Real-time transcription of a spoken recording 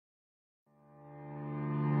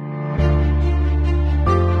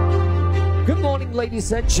morning,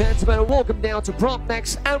 ladies and gentlemen. Welcome now to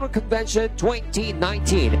PropNex Annual Convention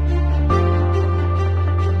 2019.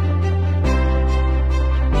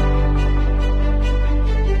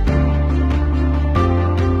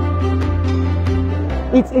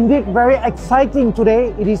 It's indeed very exciting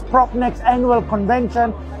today. It is PropNex Annual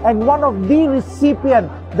Convention, and one of the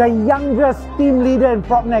recipients, the youngest team leader in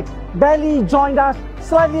PropNex, barely joined us,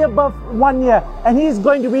 slightly above 1 year, and he is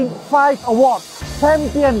going to win 5 awards,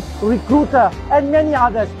 champion, recruiter, and many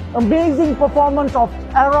others. Amazing performance of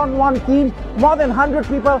Aaron Wan team, more than 100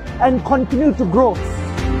 people, and continue to grow.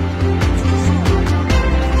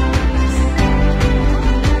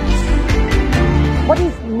 What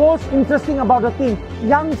is most interesting about the team?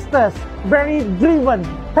 Youngsters, very driven,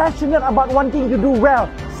 passionate about wanting to do well,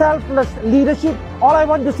 selfless leadership. All I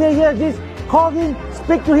want to say here is this: call him,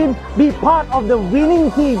 speak to him, be part of the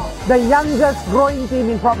winning team, the youngest growing team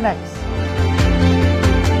in PropNex.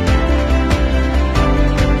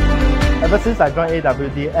 Ever since I joined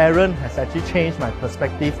AWD, Aaron has actually changed my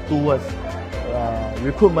perspective towards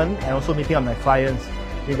recruitment and also meeting up my clients.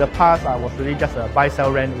 In the past, I was really just a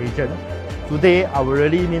buy-sell rent agent. Today, I will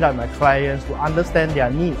really meet up my clients to understand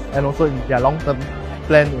their needs and also their long-term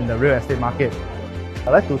plan in the real estate market.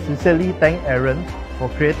 I'd like to sincerely thank Aaron for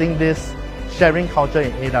creating this sharing culture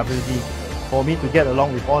in AWD, for me to get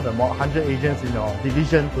along with all the more 100 agents in your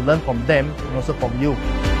division, to learn from them and also from you.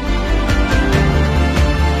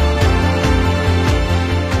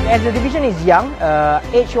 As the division is young,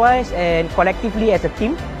 age-wise and collectively as a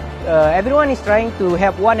team, everyone is trying to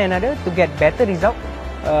help one another to get better results.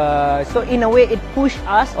 So in a way, it pushed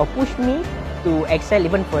us or pushed me to excel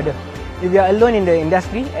even further. If you are alone in the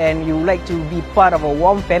industry and you like to be part of a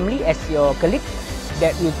warm family as your colleague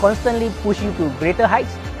that will constantly push you to greater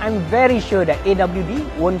heights, I'm very sure that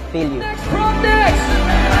AWD won't fail you.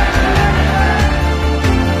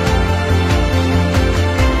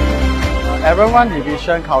 Aaron Wan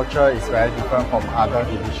Division culture is very different from other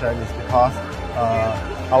divisions because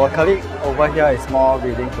our colleague over here is more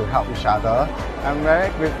willing to help each other. I'm very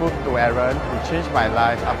grateful to Aaron. He changed my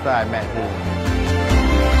life after I met him.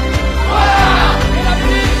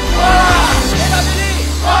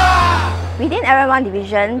 Within Aaron Wan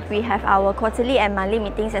Division, we have our quarterly and monthly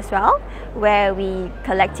meetings as well, where we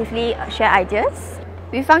collectively share ideas.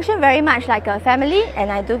 We function very much like a family,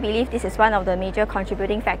 and I do believe this is one of the major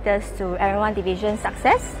contributing factors to Aaron Wan Division's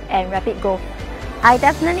success and rapid growth. I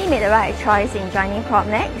definitely made the right choice in joining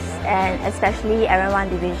PropNex, and especially Aaron Wan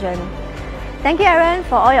Division. Thank you, Aaron,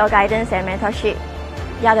 for all your guidance and mentorship.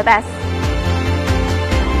 You are the best.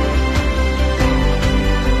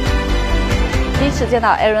 第一次见到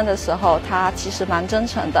Aaron 的时候，他其实蛮真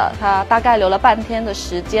诚的。他大概留了半天的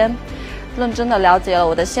时间，认真的了解了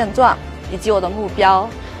我的现状以及我的目标。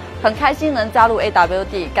很开心能加入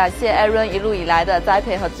AWD， 感谢 Aaron 一路以来的栽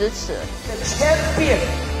培和支持。Champion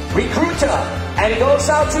recruiter, and it goes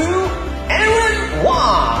out to Aaron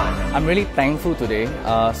Wan. I'm really thankful today,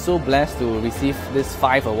 so blessed to receive these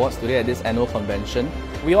 5 awards today at this annual convention.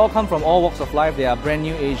 We all come from all walks of life. There are brand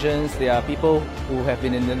new agents, there are people who have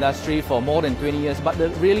been in the industry for more than 20 years. But the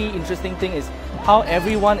really interesting thing is how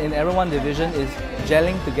everyone in Aaron Wan Division is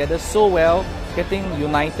gelling together so well, getting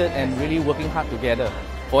united and really working hard together.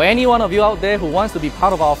 For any one of you out there who wants to be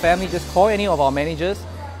part of our family, just call any of our managers,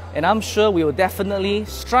 and I'm sure we will definitely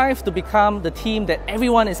strive to become the team that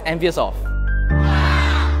everyone is envious of.